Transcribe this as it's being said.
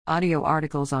Audio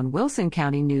articles on Wilson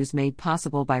County News made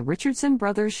possible by Richardson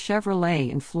Brothers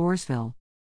Chevrolet in Floresville.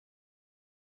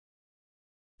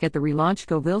 Get the relaunched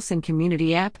Go Wilson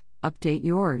Community app, update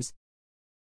yours.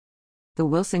 The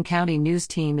Wilson County News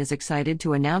team is excited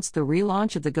to announce the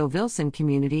relaunch of the Go Wilson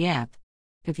Community app.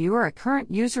 If you are a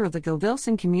current user of the Go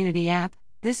Wilson Community app,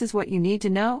 this is what you need to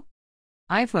know.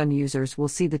 iPhone users will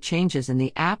see the changes in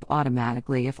the app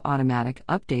automatically if automatic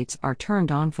updates are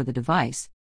turned on for the device.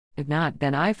 If not,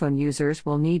 then iPhone users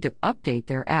will need to update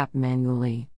their app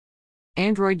manually.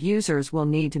 Android users will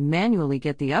need to manually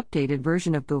get the updated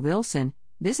version of Go Wilson.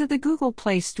 Visit the Google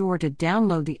Play Store to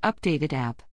download the updated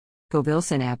app. Go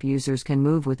Wilson app users can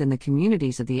move within the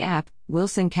communities of the app: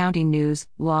 Wilson County News,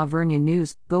 La Vernia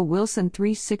News, Go Wilson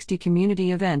 360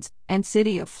 Community Events, and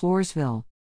City of Floresville.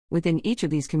 Within each of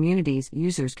these communities,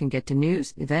 users can get to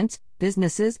news, events,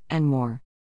 businesses, and more.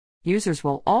 Users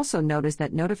will also notice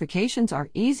that notifications are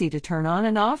easy to turn on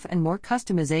and off, and more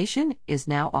customization is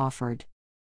now offered.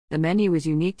 The menu is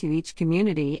unique to each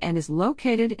community and is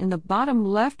located in the bottom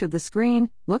left of the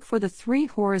screen. Look for the 3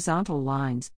 horizontal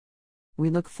lines. We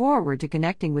look forward to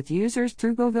connecting with users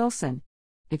through Go Wilson.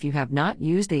 If you have not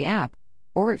used the app,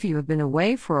 or if you have been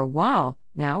away for a while,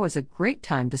 now is a great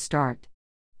time to start.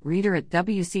 Reader at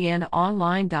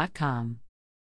WCNonline.com